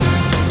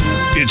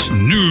It's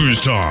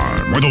news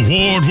time with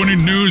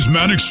award-winning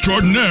newsman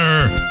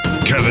extraordinaire,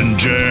 Kevin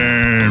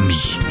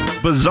James.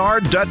 Bizarre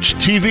Dutch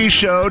TV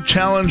show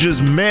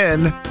challenges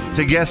men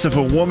to guess if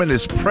a woman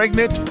is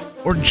pregnant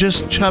or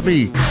just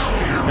chubby.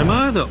 Am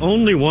I the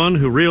only one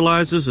who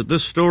realizes that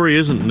this story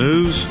isn't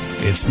news?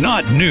 It's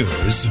not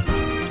news.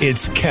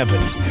 It's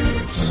Kevin's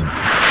news.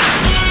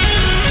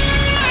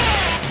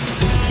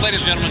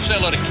 Ladies and gentlemen, say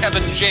hello to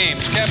Kevin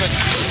James. Kevin.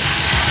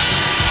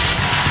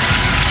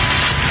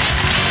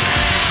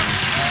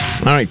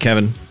 All right,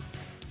 Kevin.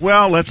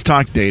 Well, let's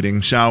talk dating,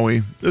 shall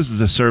we? This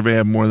is a survey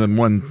of more than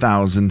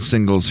 1,000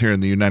 singles here in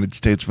the United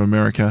States of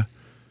America.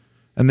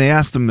 And they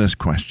asked them this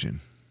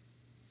question.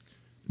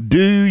 Do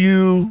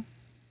you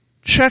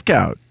check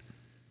out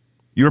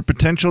your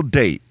potential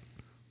date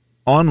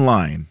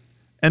online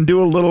and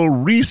do a little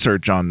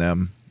research on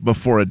them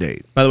before a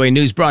date? By the way,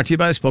 news brought to you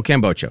by the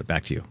Spokane Boat Show.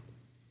 Back to you.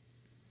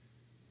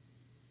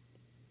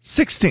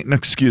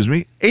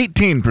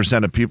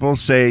 18% of people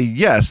say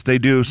yes, they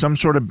do some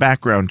sort of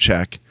background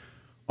check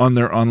on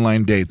their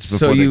online dates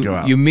before they go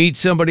out. You meet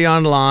somebody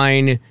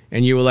online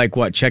and you were like,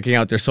 what, checking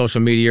out their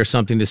social media or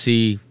something to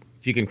see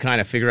if you can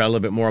kind of figure out a little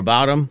bit more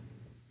about them?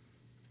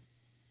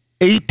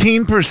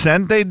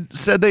 18% they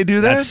said they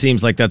do that? That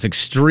seems like that's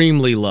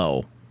extremely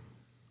low.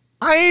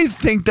 I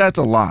think that's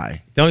a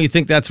lie. Don't you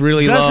think that's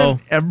really low?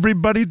 Doesn't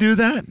everybody do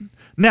that?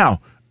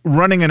 Now,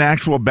 running an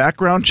actual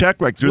background check,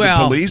 like through the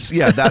police,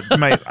 yeah, that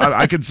might.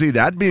 I could see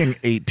that being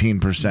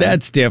 18%.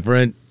 That's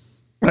different.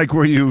 Like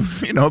where you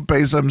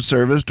pay some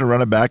service to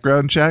run a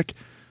background check.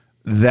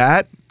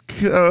 That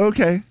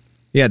okay.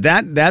 Yeah,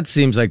 that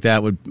seems like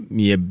that would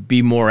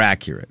be more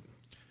accurate.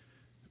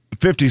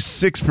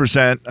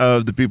 56%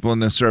 of the people in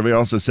this survey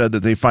also said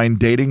that they find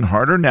dating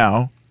harder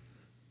now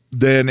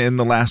than in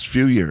the last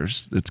few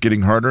years. It's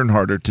getting harder and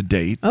harder to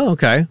date. Oh,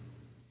 okay.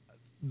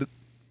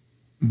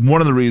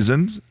 One of the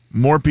reasons.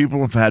 More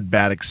people have had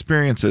bad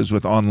experiences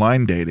with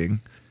online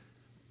dating.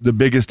 The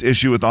biggest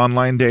issue with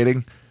online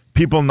dating,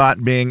 people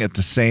not being on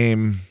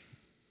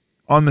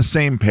the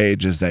same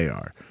page as they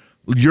are.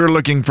 You're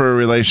looking for a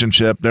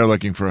relationship, they're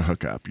looking for a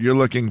hookup. You're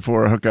looking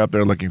for a hookup,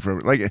 they're looking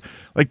for like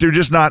they're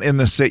just not in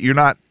the same. You're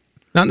not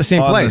in the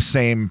same on place. The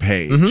same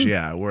page. Mm-hmm.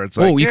 Yeah, where it's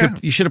like,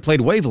 you should have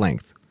played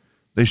Wavelength.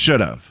 They should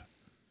have.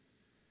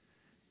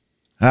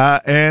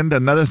 And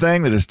another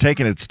thing that has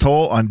taken its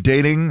toll on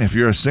dating, if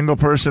you're a single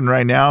person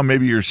right now,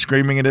 maybe you're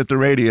screaming it at the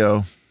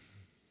radio.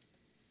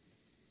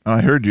 Oh,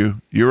 I heard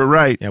you. You were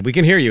right. Yeah, we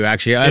can hear you,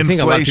 actually. I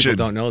think a lot of people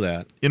don't know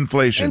that.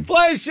 Inflation.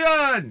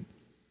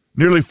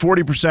 Nearly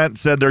 40%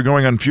 said they're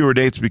going on fewer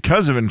dates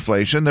because of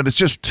inflation, that it's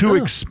just too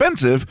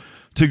expensive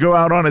to go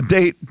out on a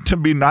date to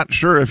be not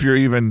sure if you're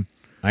even...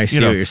 I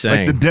see what you're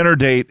saying. Like the dinner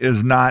date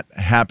is not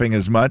happening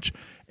as much.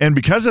 And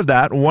because of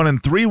that, 1 in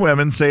 3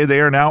 women say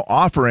they are now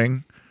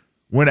offering...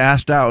 when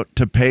asked out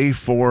to pay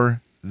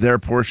for their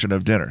portion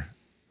of dinner.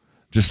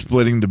 Just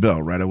splitting the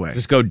bill right away.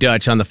 Just go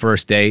Dutch on the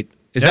first date.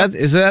 Is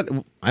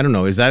that I don't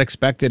know, is that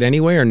expected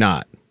anyway or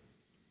not?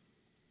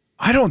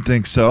 I don't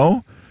think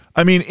so.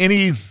 I mean,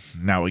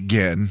 now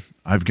again,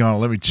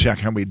 let me check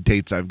how many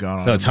dates I've gone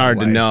on. So it's hard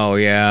to know,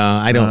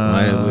 yeah. I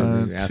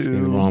don't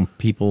asking the wrong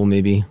people,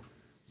 maybe.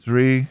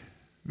 3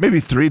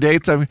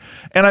 dates.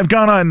 I've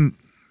gone on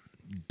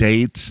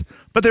dates,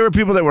 but there were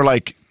people that were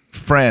like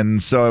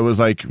friends, so it was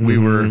like we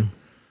were,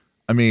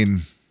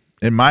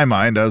 in my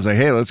mind, I was like,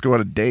 hey, let's go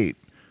on a date.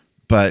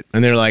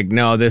 And they're like,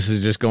 no, this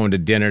is just going to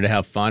dinner to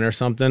have fun or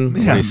something?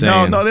 Yeah,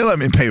 no, they let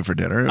me pay for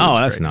dinner.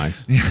 That's great.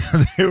 Nice.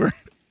 Yeah, they were.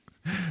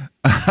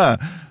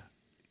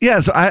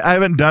 So I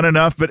haven't done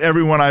enough, but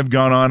everyone I've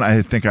gone on,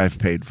 I think I've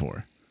paid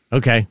for.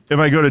 Okay. If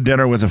I go to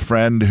dinner with a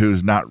friend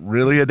who's not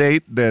really a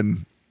date,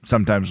 then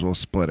sometimes we'll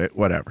split it.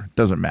 Whatever.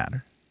 Doesn't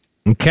matter.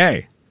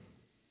 Okay.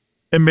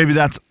 And maybe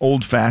that's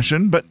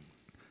old-fashioned, but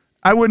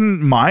I wouldn't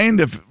mind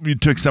if you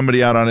took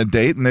somebody out on a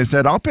date and they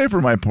said, I'll pay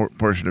for my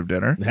portion of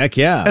dinner. Heck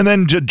yeah. And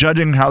then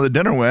judging how the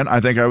dinner went, I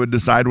think I would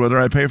decide whether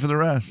I pay for the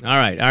rest. All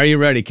right. Are you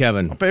ready,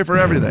 Kevin? I'll pay for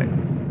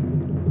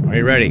everything. Are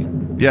you ready?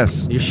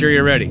 Yes. You sure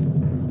you're ready?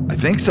 I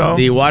think so.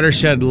 The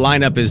Watershed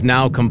lineup is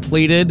now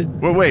completed.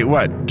 Well, wait,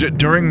 what?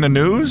 During the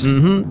news?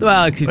 Mm-hmm.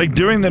 Well, like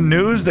during the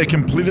news, they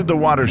completed the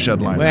Watershed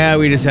lineup. Well,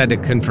 we just had to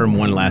confirm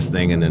one last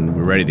thing, and then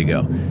we're ready to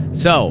go.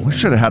 So we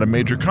should have had a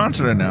major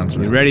concert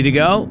announcement. You ready to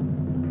go?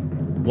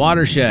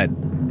 Watershed.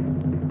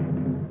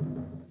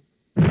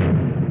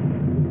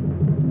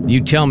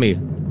 You tell me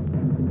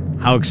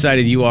how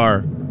excited you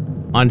are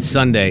on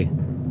Sunday.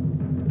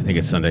 I think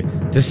it's Sunday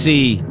to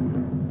see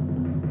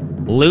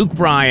Luke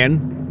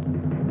Bryan.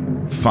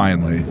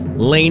 Finally.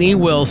 Lainey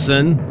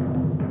Wilson,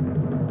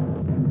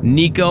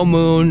 Nico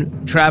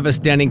Moon, Travis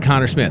Denning,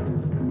 Connor Smith.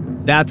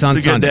 That's on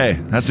Sunday.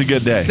 That's a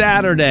good day.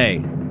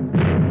 Saturday.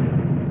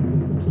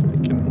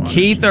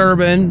 Keith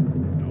Urban,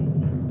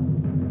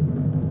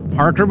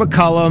 Parker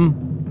McCullum,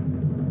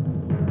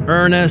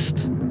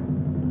 Ernest,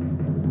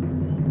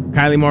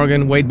 Kylie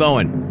Morgan, Wade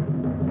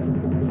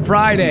Bowen.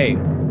 Friday.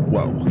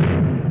 Whoa.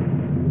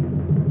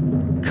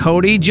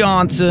 Cody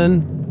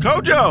Johnson.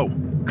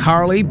 Kojo.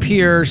 Carly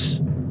Pierce.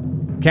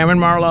 Cameron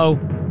Marlowe.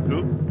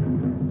 Who?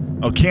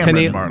 Oh, Cameron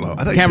Tennille- Marlowe.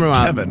 I thought Cameron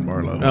you said Marlowe. Kevin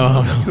Marlowe.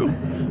 Oh. Who?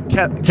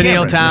 Tennille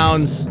Cameron,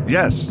 Towns.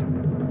 Yes.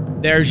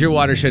 There's your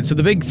watershed. So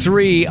the big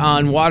three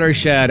on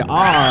watershed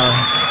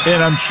are...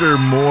 And I'm sure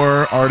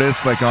more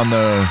artists like on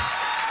the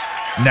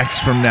Next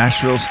from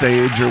Nashville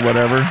stage or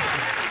whatever.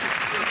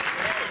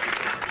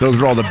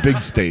 Those are all the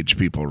big stage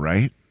people,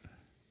 right?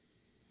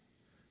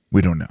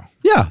 We don't know.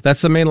 Yeah,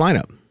 that's the main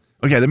lineup.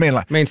 Okay, the main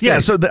line. Main stage. Yeah,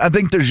 so I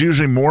think there's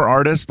usually more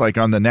artists like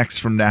on the Next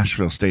from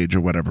Nashville stage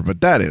or whatever,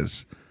 but that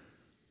is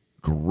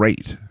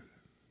great.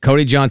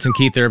 Cody Johnson,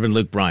 Keith Urban,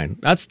 Luke Bryan.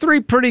 That's three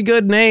pretty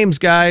good names,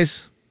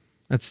 guys.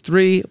 That's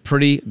three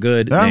pretty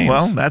good names.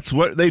 Well, that's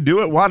what they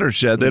do at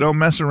Watershed. They don't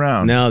mess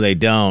around. No, they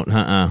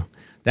don't.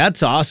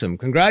 That's awesome.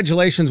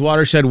 Congratulations,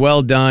 Watershed.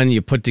 Well done.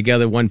 You put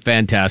together one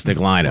fantastic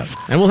lineup.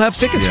 And we'll have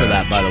tickets for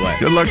that, by the way.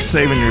 Good luck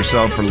saving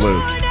yourself for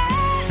Luke.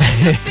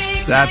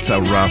 That's a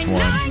rough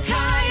one.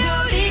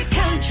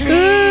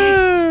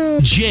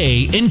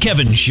 Jay and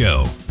Kevin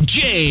Show.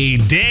 Jay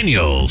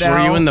Daniels. Were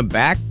you in the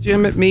back,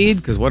 Jim, at Meade?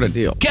 Because what a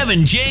deal.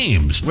 Kevin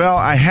James. Well,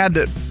 I had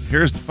to.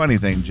 Here's the funny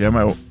thing, Jim.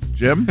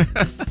 Jim?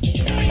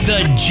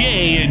 The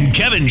Jay and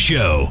Kevin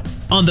Show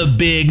on the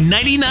Big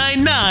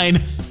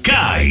 99.9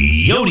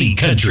 Coyote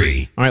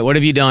Country. All right, what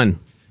have you done?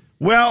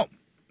 Well,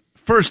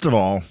 first of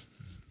all,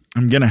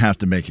 I'm going to have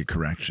to make a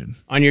correction.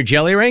 On your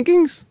jelly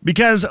rankings?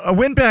 Because I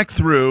went back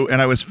through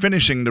and I was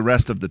finishing the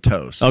rest of the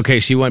toast. Okay,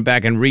 she went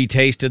back and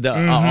retasted the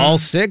all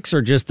six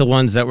or just the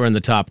ones that were in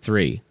the top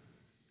three?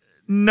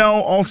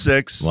 No, all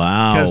six.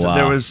 Wow. Because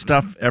there was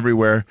stuff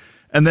everywhere.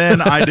 And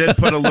then I did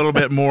put a little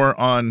bit more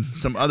on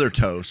some other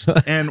toast.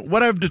 And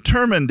what I've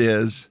determined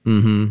is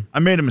I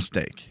made a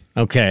mistake.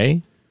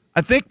 Okay.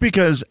 I think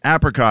because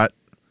apricot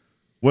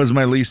was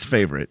my least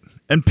favorite.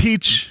 And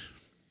peach,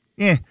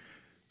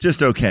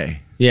 just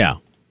okay. Yeah,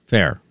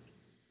 fair.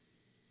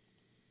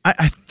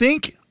 I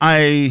think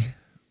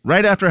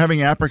right after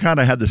having apricot,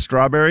 I had the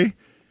strawberry.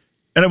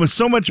 And it was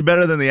so much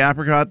better than the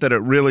apricot that it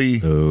really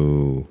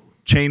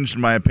changed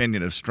my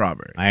opinion of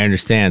strawberry. I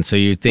understand. So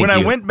you think when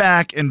I went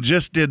back and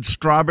just did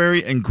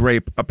strawberry and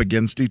grape up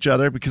against each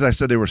other because I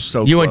said they were so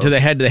close. You went to the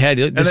head-to-head.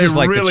 This is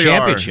like really the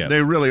championship.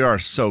 They really are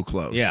so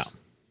close. Yeah.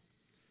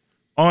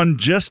 On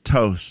just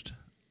toast,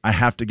 I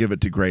have to give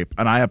it to grape.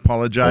 And I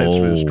apologize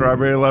for the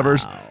strawberry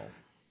lovers. Wow.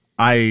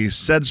 I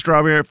said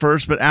strawberry at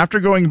first, but after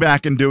going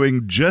back and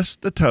doing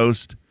just the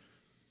toast,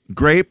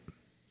 grape,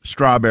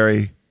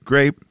 strawberry,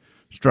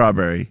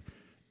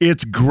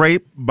 it's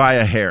grape by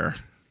a hair.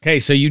 Okay,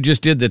 so you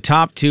just did the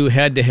top two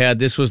head-to-head.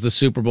 This was the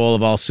Super Bowl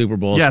of all Super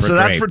Bowls. Yeah, for so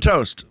that's grape.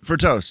 for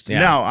toast. Yeah.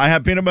 Now, I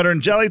have peanut butter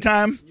and jelly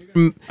time.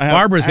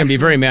 Barbara's going to be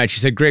very mad. She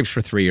said grapes for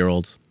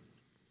 3-year-olds.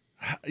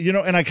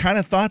 And I kind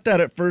of thought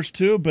that at first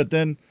too, but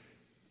then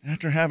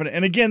after having it,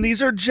 and again,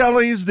 these are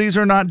jellies, these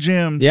are not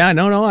jams. Yeah,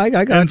 no, I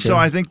got And you. so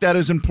I think that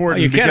is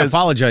important. You can't because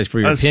apologize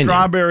for your opinion.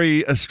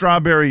 A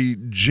strawberry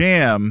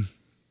jam,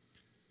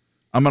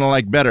 I'm gonna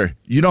like better.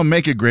 You don't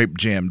make a grape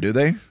jam, do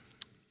they?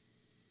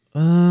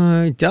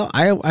 I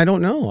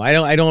don't know.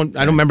 I don't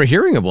remember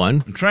hearing of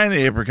one. I'm trying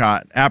the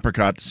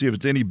apricot to see if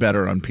it's any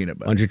better on peanut Why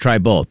butter. don't you try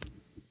both?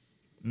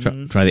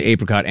 Try the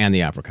apricot and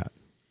the apricot.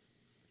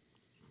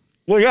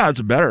 Well, yeah,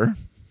 it's better.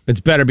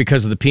 It's better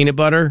because of the peanut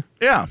butter?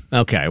 Yeah,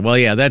 Okay. Well,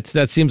 yeah, that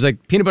seems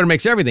like peanut butter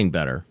makes everything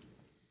better.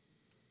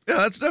 yeah,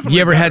 that's definitely.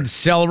 You ever better. had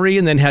celery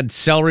and then had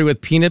celery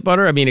with peanut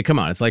butter? I mean, come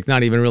on, it's like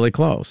not even really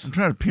close. I'm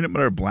trying to peanut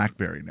butter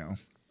blackberry now.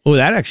 Oh,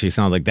 that actually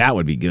sounds like that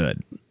would be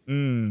good.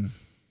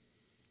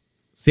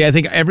 See, I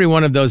think every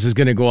one of those is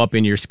going to go up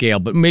in your scale,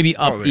 but maybe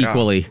up yeah.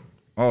 equally.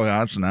 Oh, yeah,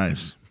 that's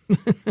nice.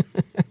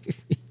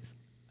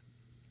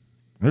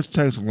 This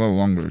takes a little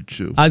longer to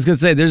chew. I was going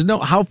to say,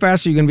 how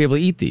fast are you going to be able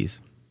to eat these?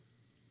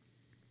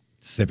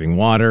 Sipping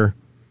water.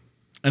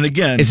 And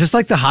again, Is this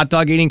like the hot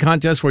dog eating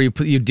contest where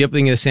you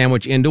dipping the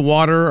sandwich into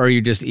water, or are you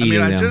just eating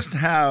I them? just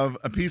have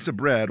a piece of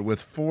bread with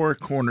 4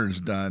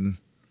 corners done,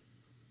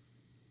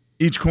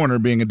 each corner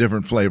being a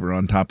different flavor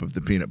on top of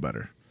the peanut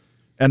butter,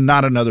 and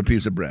not another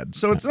piece of bread.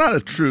 So it's not a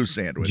true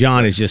sandwich.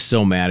 John is just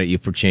so mad at you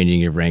for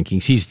changing your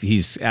rankings.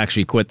 He's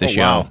actually quit the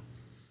show. Wow.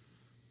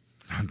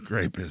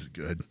 Grape is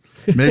good.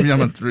 Maybe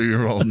I'm a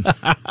 3-year-old.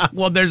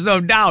 Well, there's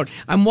no doubt.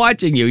 I'm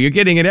watching you. You're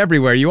getting it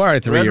everywhere. You are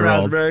a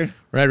 3-year-old. raspberry?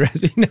 Red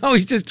raspberry. No,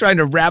 he's just trying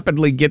to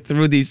rapidly get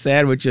through these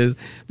sandwiches.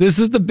 This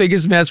is the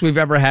biggest mess we've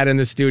ever had in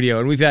the studio,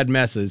 and we've had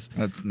messes.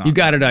 That's not You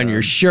got it on bad.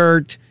 your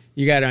shirt.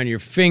 You got it on your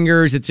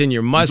fingers. It's in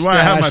your That's mustache. why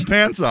I have my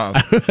pants off.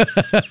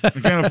 I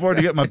can't afford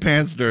to get my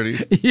pants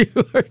dirty. You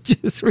are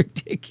just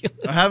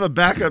ridiculous. I have a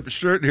backup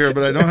shirt here,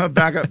 but I don't have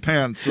backup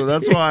pants, so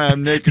that's why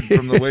I'm naked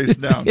from the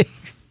waist down.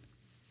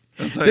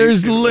 That's how you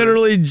There's keep it.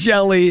 literally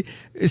jelly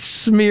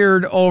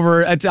smeared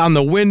over. It's on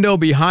the window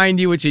behind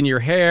you. It's in your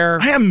hair.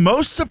 I am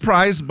most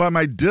surprised by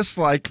my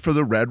dislike for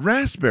the red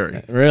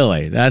raspberry.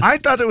 Really? That's I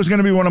thought it was going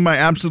to be one of my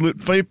absolute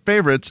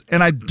favorites,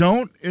 and I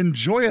don't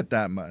enjoy it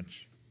that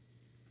much.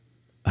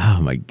 oh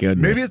my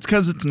goodness. Maybe it's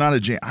because it's not a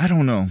jam. I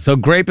don't know. So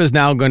grape is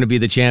now going to be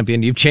the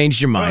champion. You've changed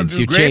your minds.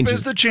 You've Grape changed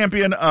is the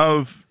champion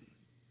of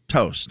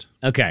toast.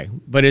 Okay,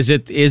 but is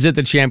it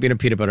the champion of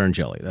peanut butter and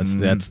jelly?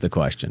 That's the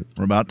question.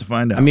 We're about to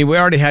find out. I mean, we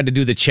already had to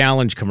do the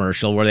challenge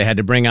commercial where they had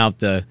to bring out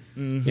the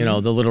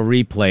the little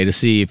replay to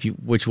see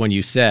which one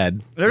you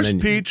said. There's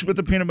peach with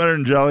the peanut butter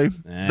and jelly.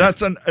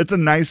 It's a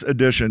nice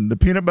addition. The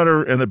peanut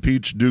butter and the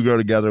peach do go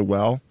together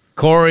well.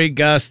 Corey,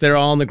 Gus, they're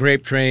all on the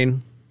grape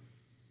train.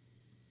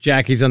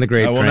 Jackie's on the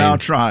grape train. I will now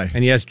try.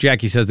 And yes,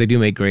 Jackie says they do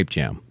make grape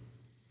jam.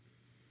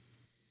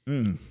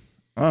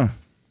 That's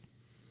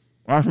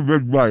a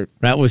big bite.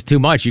 That was too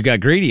much. You got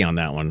greedy on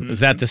that one.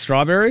 Is that the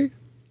strawberry?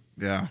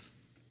 Yeah.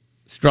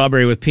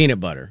 Strawberry with peanut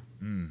butter.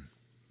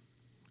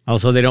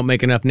 Also, they don't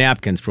make enough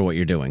napkins for what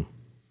you're doing.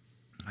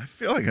 I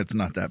feel like it's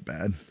not that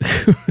bad.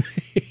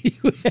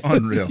 It's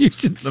unreal.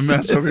 The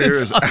mess over here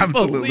is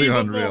absolutely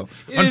unreal.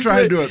 I'm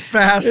trying to do it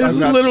fast. I've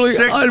got literally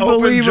 6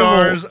 open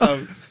jars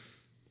of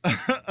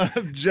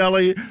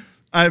jelly.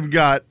 I've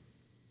got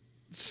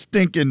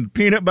stinking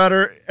peanut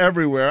butter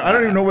everywhere. I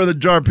don't even know where the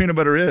jar of peanut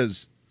butter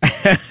is.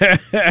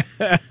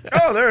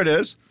 Oh, there it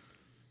is.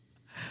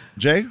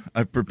 Jay,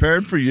 I've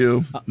prepared for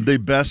you the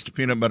best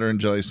peanut butter and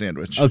jelly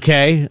sandwich.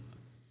 Okay.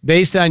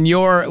 Based on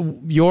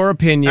your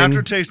opinion.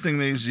 After tasting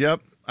these,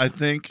 yep, I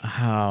think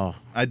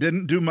I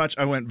didn't do much.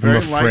 I went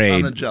very light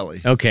on the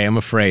jelly. Okay, I'm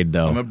afraid,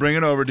 though. I'm going to bring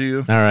it over to you.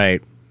 All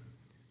right.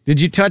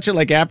 Did you touch it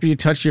like after you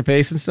touched your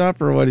face and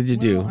stuff, or what did you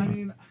do?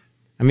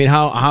 I mean,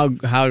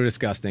 how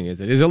disgusting is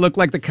it? Does it look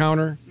like the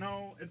counter?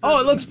 No.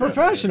 It looks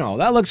professional.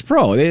 That looks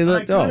pro.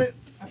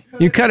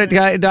 You cut it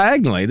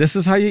diagonally. This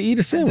is how you eat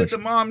a sandwich. I did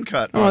the mom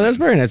cut. Oh, that's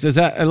very nice.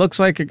 It looks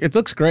like it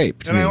looks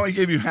great. And I only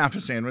gave you half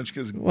a sandwich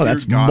because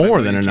that's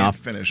more than enough.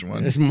 Finish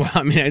one. It's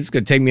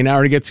going to take me an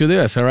hour to get through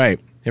this. All right,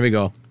 here we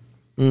go.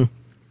 Do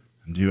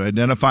you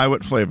identify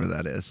what flavor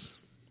that is?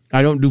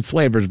 I don't do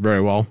flavors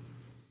very well.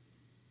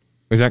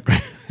 Is that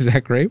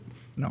grape?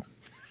 No.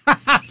 I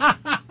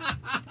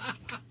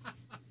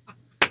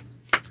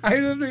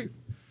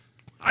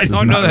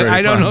don't know that.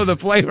 I don't know the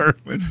flavor.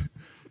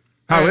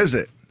 How is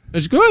it?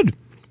 It's good.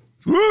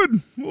 It's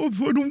good. Well,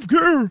 I don't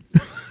care.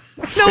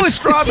 No, it's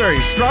strawberry.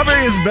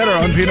 Strawberry is better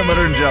on peanut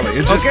butter and jelly.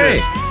 It just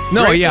is.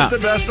 No, grape yeah. is the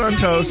best on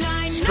toast.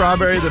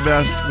 Strawberry the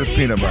best with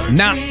peanut butter.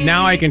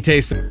 Now I can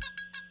taste it.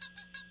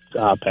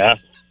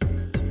 Pass.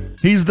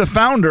 He's the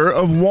founder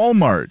of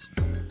Walmart.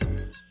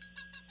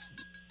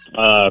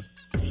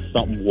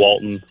 Something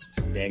Walton.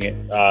 Dang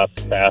it.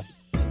 Pass.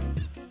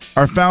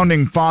 Our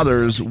founding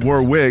fathers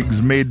wore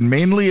wigs made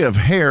mainly of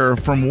hair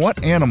from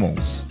what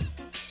animals?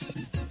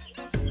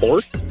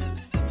 Horse.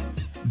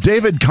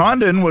 David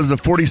Condon was the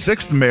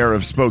 46th mayor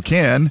of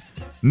Spokane.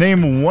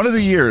 Name one of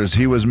the years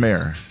he was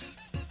mayor.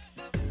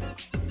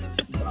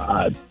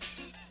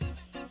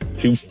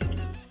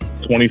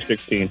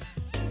 2016.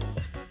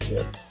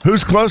 Yeah.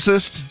 Who's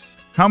closest?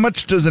 How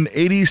much does an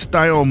 80s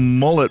style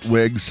mullet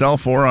wig sell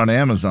for on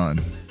Amazon?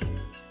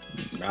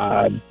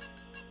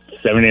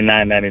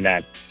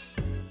 $79.99.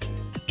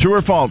 True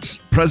or false?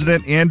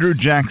 President Andrew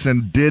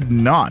Jackson did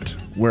not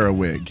wear a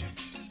wig.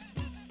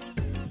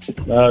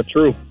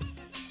 True.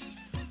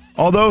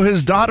 Although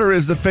his daughter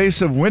is the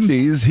face of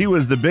Wendy's, he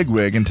was the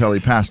bigwig until he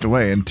passed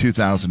away in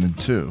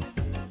 2002.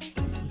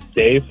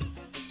 Dave.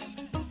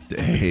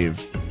 You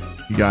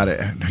got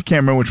it. I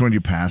can't remember which one you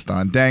passed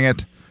on. Dang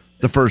it.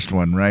 The first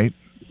one, right?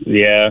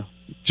 Yeah.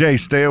 Jay,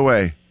 stay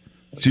away.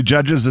 She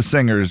judges the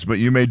singers, but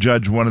you may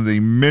judge one of the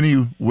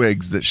many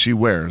wigs that she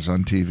wears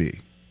on TV.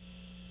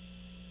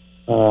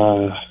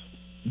 I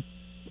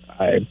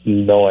have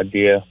no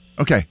idea.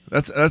 Okay,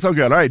 that's all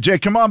good. All right, Jay,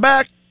 come on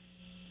back.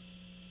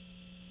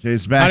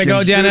 Jay's back How'd it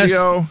go, Dennis?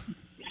 studio.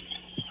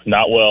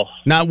 Not well.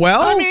 Not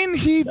well? I mean,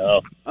 he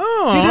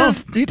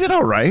did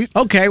all right.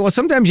 Okay, well,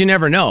 sometimes you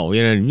never know.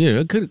 You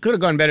know, could have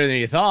gone better than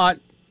you thought.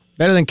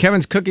 Better than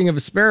Kevin's cooking of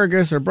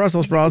asparagus or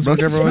Brussels sprouts.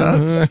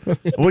 Whichever.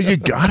 Well, you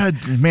gotta,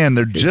 man,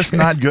 they're just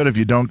not good if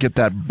you don't get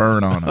that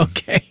burn on them.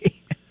 Okay.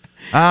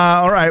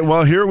 All right,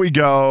 well, here we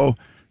go.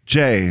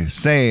 Jay,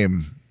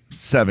 same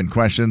 7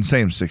 questions,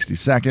 same 60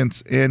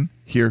 seconds. In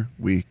here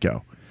we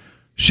go.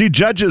 She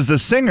judges the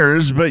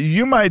singers, but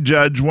you might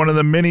judge one of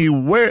the many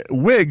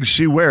wigs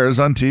she wears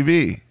on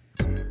TV.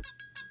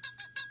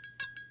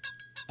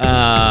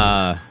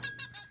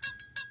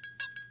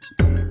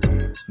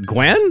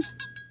 Gwen?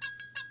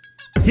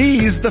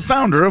 He's the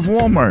founder of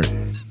Walmart.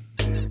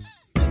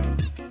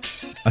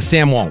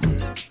 Sam Walton.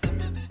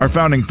 Our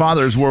founding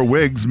fathers wore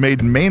wigs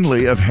made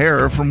mainly of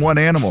hair from what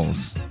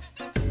animals?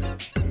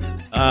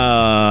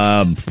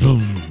 I'm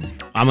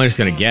just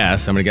going to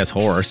guess. I'm going to guess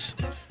horse.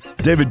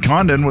 David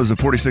Condon was the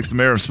 46th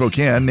mayor of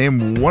Spokane.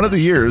 Name one of the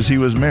years he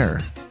was mayor.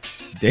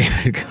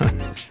 David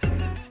Condon.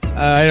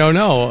 I don't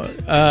know.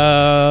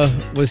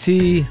 Was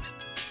he...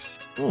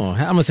 I'm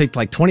going to say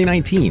like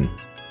 2019.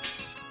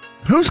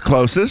 Who's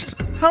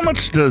closest? How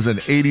much does an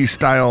 80s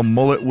style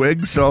mullet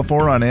wig sell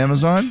for on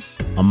Amazon?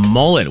 A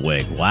mullet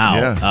wig. Wow.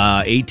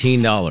 Yeah.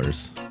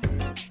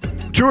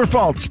 $18. True or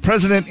false?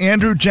 President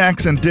Andrew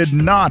Jackson did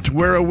not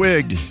wear a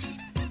wig.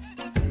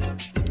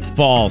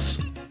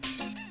 False.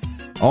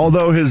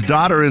 Although his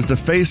daughter is the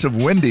face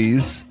of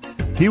Wendy's,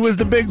 he was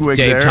the big wig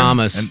Dave there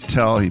Thomas.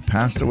 until he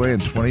passed away in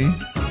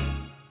 2022.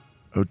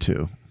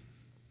 02.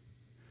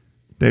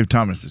 Dave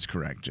Thomas is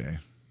correct, Jay.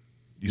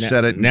 You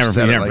said it. Never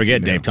forget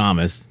you Dave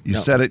Thomas. You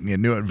said it and you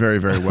knew it very,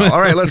 very well. All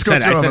right, let's go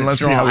through them and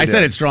let's see how we I did.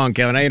 said it strong,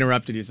 Kevin. I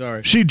interrupted you.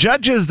 Sorry. She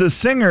judges the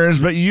singers,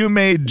 but you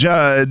may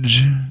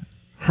judge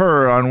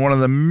her on one of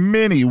the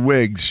many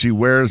wigs she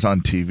wears on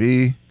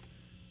TV.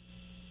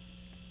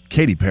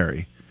 Katy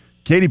Perry.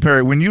 Katy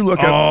Perry, when you look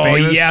up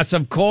yes,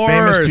 of course.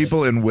 famous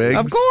people in wigs.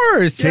 Of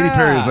course, Katy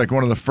Perry is like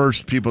one of the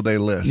first people they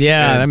list.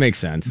 Yeah, And that makes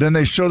sense. then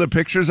they show the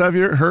pictures of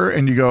her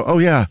and you go, oh,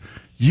 yeah,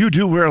 you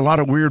do wear a lot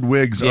of weird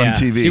wigs on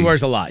TV. She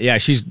wears a lot. Yeah,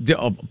 she's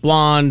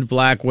blonde,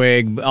 black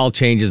wig, all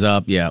changes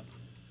up. Yeah.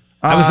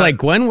 I was like,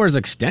 Gwen wears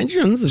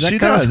extensions? Is that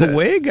kind of a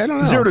wig? I don't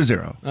know. 0 to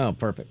 0. Oh,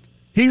 perfect.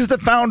 He's the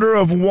founder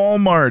of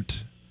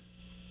Walmart.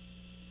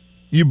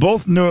 You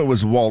both knew it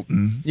was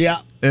Walton.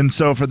 Yeah. And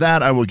so for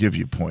that, I will give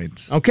you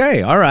points.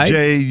 Okay, all right.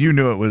 Jay, you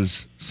knew it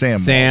was Sam.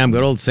 Sam, Walton.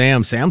 good old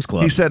Sam, Sam's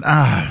Club. He said,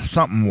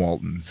 something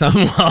Walton.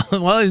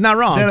 Well, he's not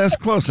wrong. Yeah, that's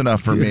close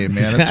enough for me, man.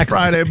 Exactly. It's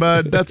Friday,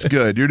 bud. That's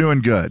good. You're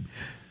doing good.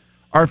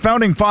 Our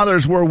founding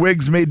fathers wore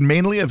wigs made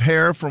mainly of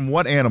hair from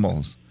what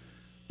animals?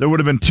 There would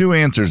have been two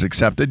answers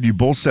accepted. You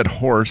both said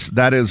horse.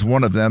 That is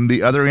one of them.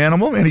 The other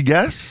animal, any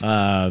guess?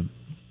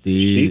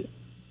 You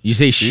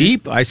say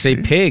sheep, I say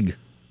pig.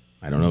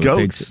 I don't know.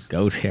 Goats.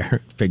 Goat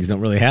hair. Pigs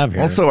don't really have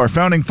hair. Also, our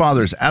founding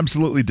fathers,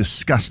 absolutely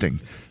disgusting.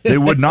 They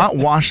would not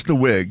wash the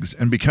wigs,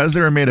 and because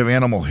they were made of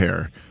animal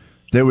hair,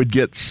 they would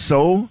get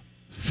so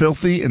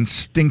filthy and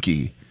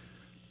stinky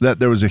that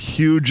there was a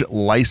huge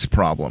lice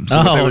problem. So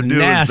what they would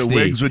do is the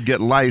wigs would get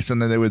lice, and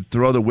then they would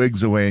throw the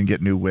wigs away and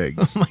get new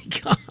wigs. Oh, my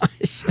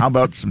gosh. How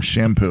about some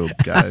shampoo,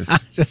 guys?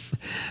 Just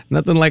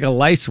nothing like a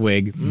lice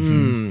wig.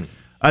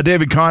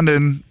 David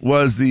Condon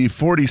was the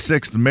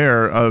 46th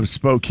mayor of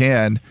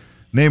Spokane.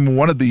 Name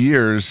one of the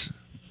years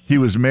he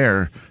was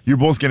mayor. You're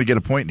both going to get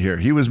a point here.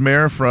 He was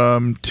mayor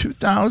from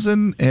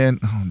 2000 and,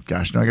 oh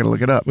gosh, now I got to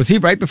look it up. Was he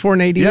right before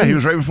Nadine? Yeah, he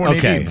was right before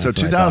Nadine. So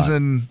that's what I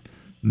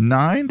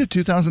 2009 to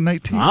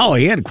 2019. Oh,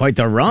 he had quite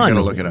the run. I got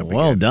to look it up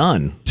Well again.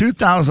 done.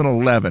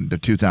 2011 to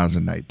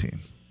 2019.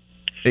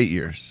 8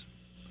 years.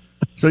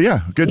 So,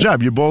 yeah, good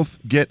job. You both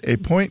get a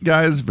point,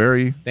 guys.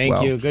 Very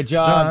Thank you. Good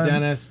job,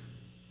 Dennis.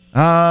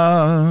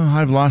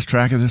 I've lost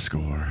track of the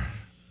score.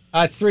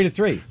 It's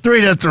 3-3.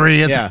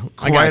 3-3. It's I got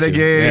quite a you.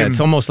 game. Yeah,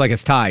 it's almost like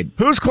it's tied.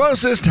 Who's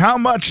closest? How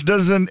much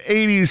does an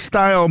 80s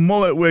style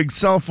mullet wig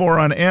sell for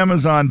on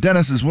Amazon?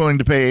 Dennis is willing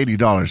to pay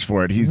 $80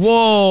 for it. He's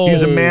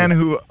a man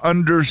who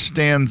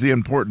understands the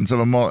importance of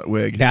a mullet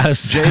wig.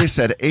 Yes. Jay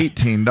said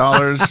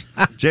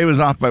 $18. Jay was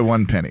off by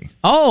 1 penny.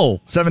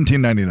 Oh.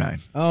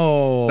 $17.99.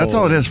 Oh. That's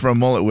all it is for a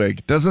mullet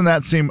wig. Doesn't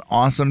that seem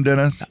awesome,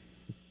 Dennis?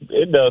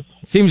 It does.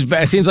 Seems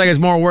like it's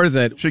more worth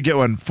it. Should get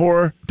one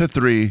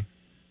 4-3.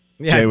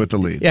 Yeah. Jay with the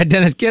lead. Yeah,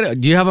 Dennis, do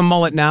you have a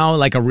mullet now,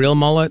 like a real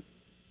mullet?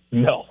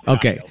 No.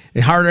 Okay.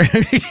 Harder.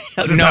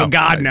 No,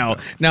 God, no.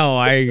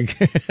 Right.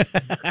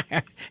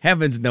 No,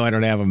 heavens, no, I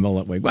don't have a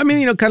mullet wig. I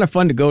mean, kind of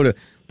fun to go to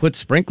put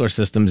sprinkler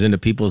systems into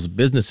people's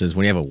businesses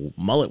when you have a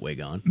mullet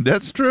wig on.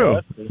 That's true.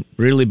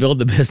 Really build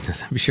the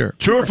business, I'm sure.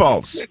 True or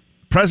false?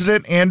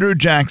 President Andrew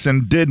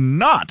Jackson did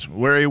not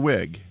wear a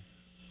wig.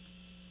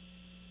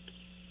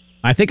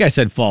 I think I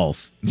said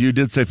false. You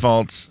did say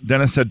false.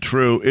 Dennis said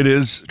true. It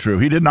is true.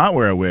 He did not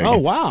wear a wig. Oh,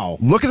 wow.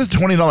 Look at the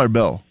 $20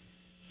 bill.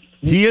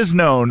 He is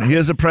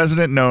a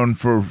president known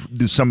for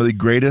some of the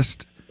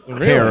greatest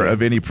hair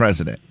of any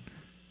president.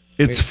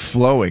 It's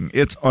flowing.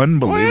 It's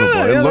unbelievable.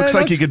 Oh, yeah, it looks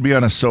like he could be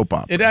on a soap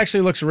opera. It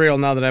actually looks real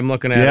now that I'm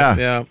looking at it.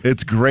 Yeah.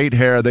 It's great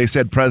hair. They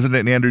said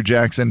President Andrew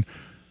Jackson,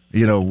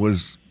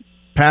 was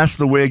past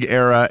the wig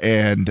era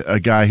and a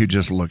guy who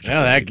just looked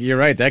great. You're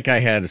right. That guy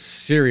had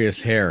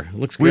serious hair.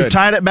 Looks good. We've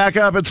tied it back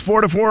up. It's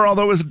 4-4,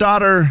 although his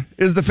daughter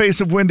is the face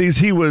of Wendy's.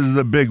 He was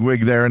the big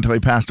wig there until he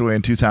passed away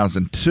in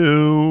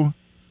 2002.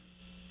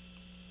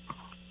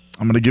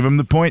 I'm going to give him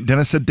the point.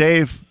 Dennis said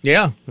Dave.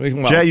 Yeah.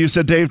 Well, Jay, you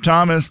said Dave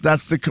Thomas.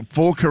 That's the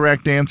full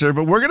correct answer,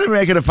 but we're going to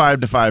make it a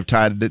 5-5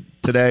 tie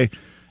today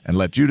and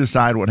let you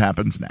decide what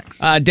happens next.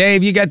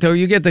 Dave, you get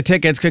the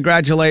tickets.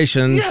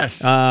 Congratulations.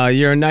 Yes.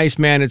 You're a nice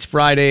man. It's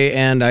Friday,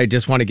 and I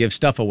just want to give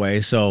stuff away.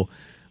 So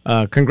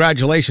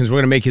congratulations. We're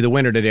going to make you the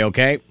winner today,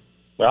 okay?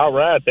 All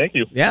right. Thank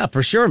you. Yeah,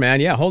 for sure, man.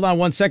 Yeah, hold on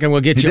 1 second.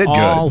 We'll get He you did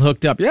all good.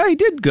 hooked up. Yeah, he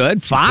did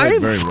good. 5?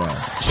 Did very well.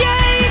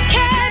 Jay,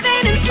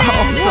 Kevin, and Slim.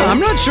 Yeah, I'm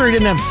not sure he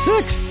didn't have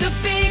 6. The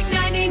big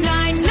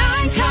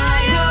 99.9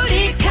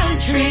 Coyote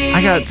Country.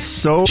 I got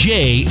so...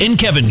 Jay and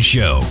Kevin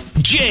Show.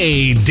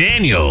 Jay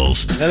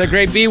Daniels. Another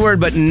great B word,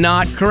 but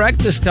not correct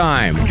this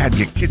time. God,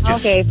 you could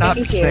just Okay, stop thank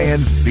you. saying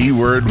B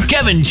word.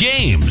 Kevin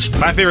James.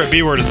 My favorite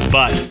B word is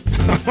butt.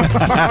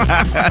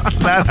 That's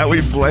not how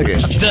we play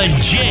it. The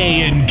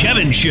Jay and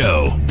Kevin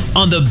Show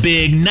on the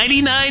big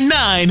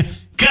 99.9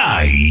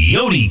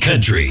 Coyote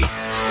Country.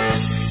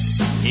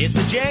 It's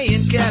the Jay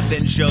and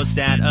Kevin Show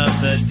stat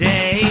of the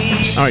day.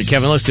 All right,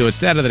 Kevin, let's do it.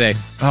 Stat of the day.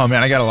 Oh,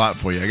 man, I got a lot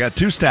for you. I got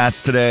 2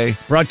 stats today.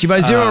 Brought to you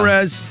by Zero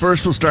Res.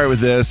 First, we'll start with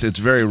this. It's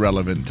very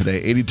relevant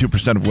today.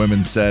 82% of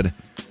women said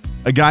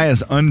a guy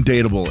is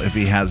undateable if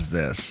he has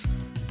this.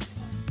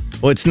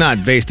 Well, it's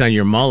not based on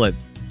your mullet.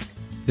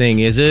 thing,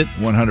 is it?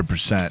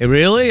 100%.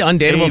 Really?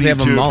 Undateable if they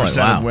have a mullet. 82%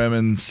 Wow. of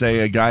women say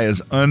a guy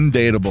is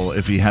undateable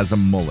if he has a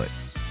mullet.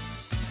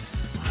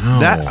 Wow.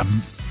 That,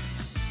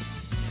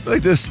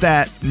 like this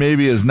stat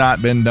maybe has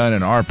not been done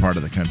in our part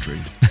of the country.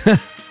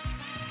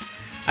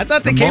 I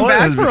thought they The came mullet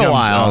back has for a become-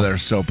 while. Oh, they're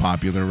so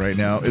popular right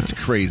now. It's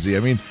crazy. I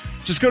mean,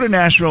 just go to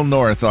Nashville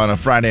North on a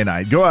Friday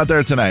night. Go out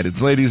there tonight.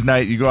 It's ladies'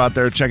 night. You go out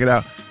there, check it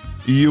out.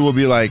 You will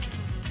be like,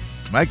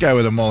 that guy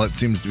with a mullet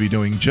seems to be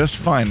doing just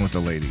fine with the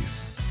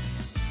ladies.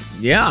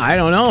 Yeah, I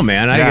don't know,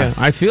 man. Yeah.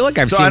 I feel like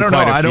I've So seen I don't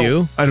quite know. a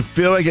few. I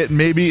feel like it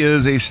maybe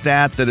is a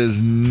stat that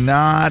is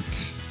not.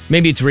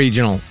 Maybe it's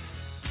regional.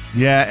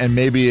 Yeah, and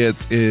maybe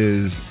it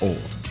is old.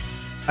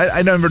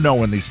 I never know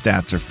when these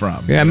stats are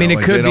from. Yeah, I mean,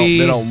 it could be-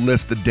 They don't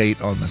list the date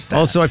on the stat.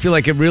 Also, I feel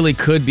like it really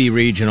could be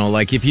regional.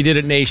 Like, if you did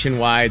it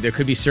nationwide, there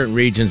could be certain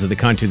regions of the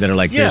country that are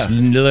like, Yeah. there's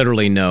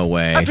literally no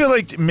way. I feel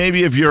like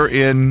maybe if you're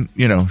in,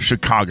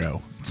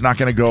 Chicago, it's not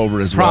going to go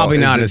over as Probably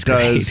well not as as it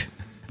does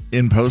great.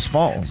 in Post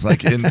Falls.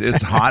 Like,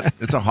 it's hot.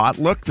 It's a hot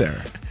look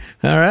there.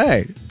 All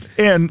right.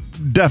 And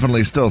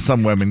definitely still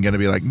some women going to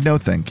be like, no,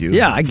 thank you.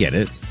 Yeah, I get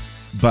it.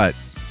 But,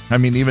 I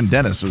mean, even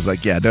Dennis was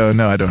like, yeah, no,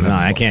 I don't have No, a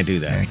I mullet. can't do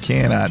that. I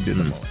cannot do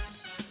the mullet.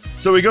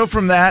 So we go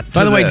from that to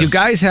By the way, do this.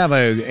 guys have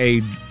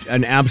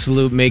an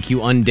absolute make you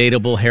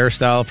undateable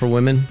hairstyle for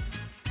women?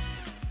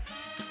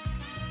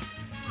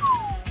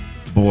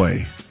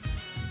 Boy,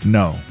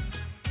 no.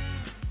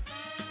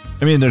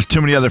 I mean, there's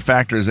too many other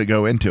factors that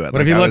go into it.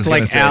 What if you I looked was gonna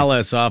like say,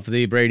 Alice off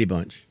the Brady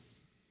Bunch?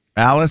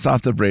 Alice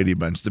off the Brady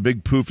Bunch, the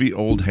big poofy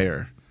old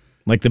hair.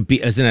 Like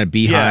isn't it a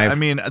beehive? Yeah, I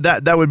mean,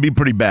 that would be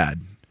pretty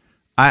bad.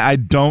 I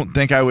don't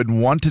think I would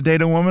want to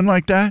date a woman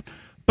like that.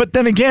 But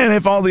then again,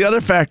 if all the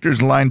other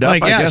factors lined up,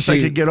 Like, I yeah, guess I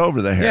she- could get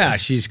over the hair. Yeah,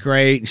 she's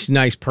great. She's a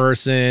nice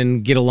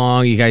person. Get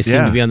along. You guys seem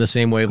Yeah. to be on the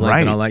same wavelength Right.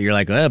 and all that. You're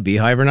like,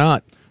 beehive or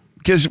not.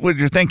 Because what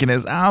you're thinking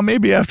is,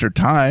 maybe after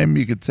time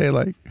you could say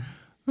like,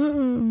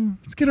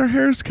 let's get our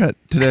hairs cut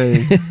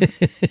today.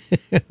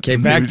 Okay,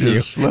 back Maybe to you.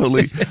 just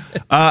slowly.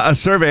 A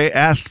survey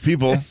asked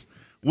people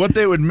what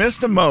they would miss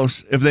the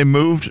most if they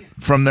moved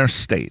from their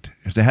state.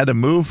 If they had to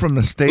move from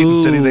the state and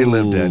city they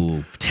lived in.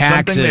 Ooh,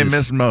 taxes. Something they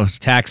missed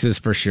most. Taxes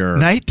for sure.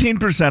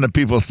 19% of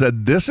people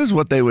said this is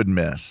what they would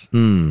miss.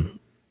 And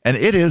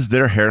it is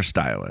their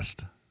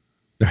hairstylist.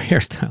 Their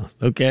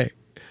hairstyles. Okay.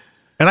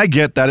 And I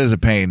get that is a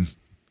pain.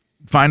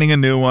 Finding a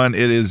new one,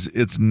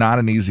 it's not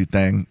an easy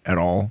thing at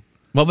all.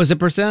 What was the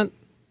percent?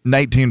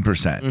 19%.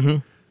 Mm-hmm.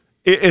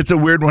 It's a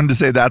weird one to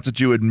say that's what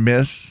you would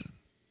miss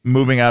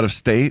moving out of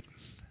state.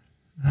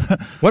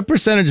 What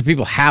percentage of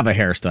people have a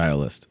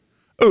hairstylist?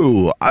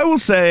 Ooh, I will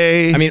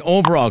say. I mean,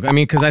 overall. I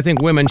mean, because I think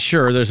women,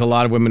 sure, there's a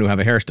lot of women who have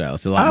a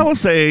hairstylist. I will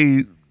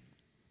say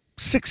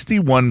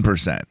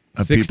 61%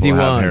 of people 61.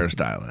 have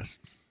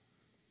hairstylists.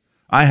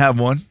 I have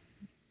one.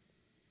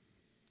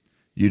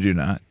 You do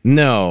not.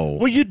 No.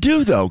 Well, you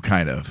do though,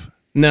 kind of.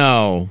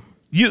 No.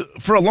 You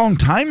for a long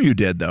time you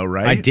did though,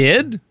 right? I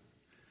did?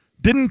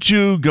 Didn't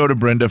you go to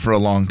Brenda for a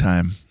long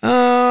time?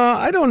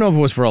 I don't know if it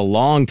was for a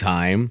long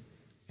time.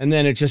 And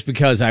then it's just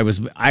because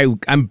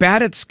I'm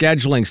bad at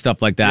scheduling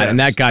stuff like that, and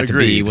Yes, that got to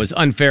agreed. be was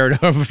unfair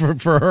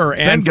for her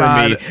and Thank for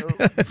God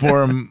me.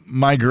 for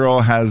my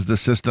girl has the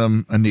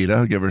system, Anita.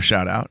 I'll give her a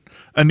shout out.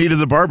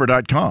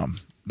 AnitaTheBarber.com.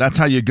 That's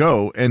how you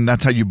go, and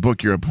that's how you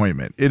book your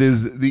appointment. It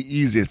is the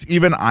easiest.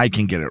 Even I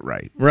can get it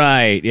right.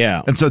 Right?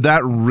 Yeah. And so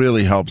that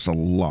really helps a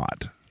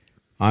lot.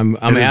 I'm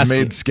It has asking,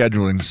 made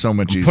scheduling so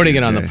much easier. putting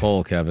it on the Jay.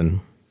 poll,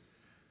 Kevin.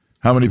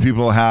 How many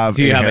people have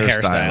Do you a have a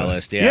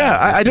hairstylist? hairstylist? Yeah.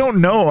 I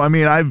don't know. I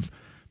mean, I've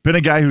been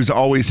a guy who's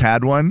always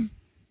had one,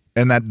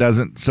 and that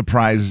doesn't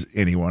surprise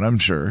anyone, I'm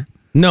sure.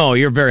 No,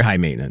 you're very high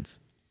maintenance.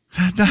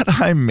 Not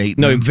high No,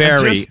 maintenance.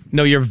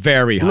 you're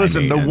very high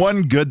Listen, the maintenance.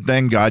 one good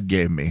thing God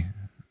gave me,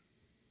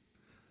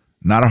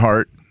 not a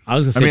heart. I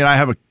was I gonna say, mean, I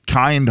have a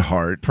kind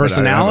heart. but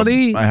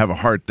Personality? I have a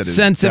heart that is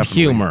Sense of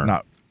definitely humor.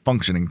 not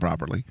functioning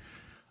properly.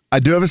 I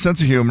do have a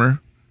sense of humor,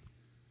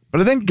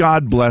 but I think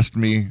God blessed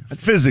me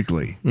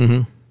physically.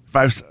 Mm-hmm.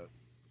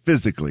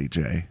 Physically,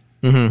 Jay.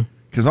 Mm-hmm.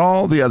 Because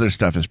all the other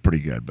stuff is pretty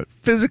good. But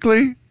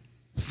physically,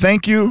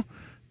 thank you,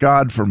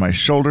 God, for my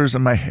shoulders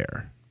and my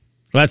hair.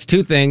 well, that's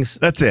two things.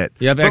 That's it.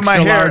 You have But my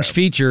extra hair- large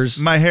features.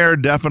 My hair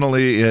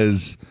definitely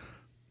is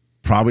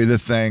probably the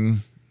thing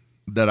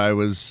that I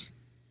was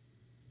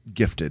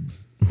gifted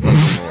from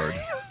the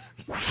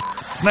Lord.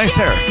 It's nice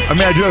hair. I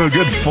mean, I do have a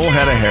good full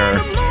head of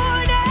hair.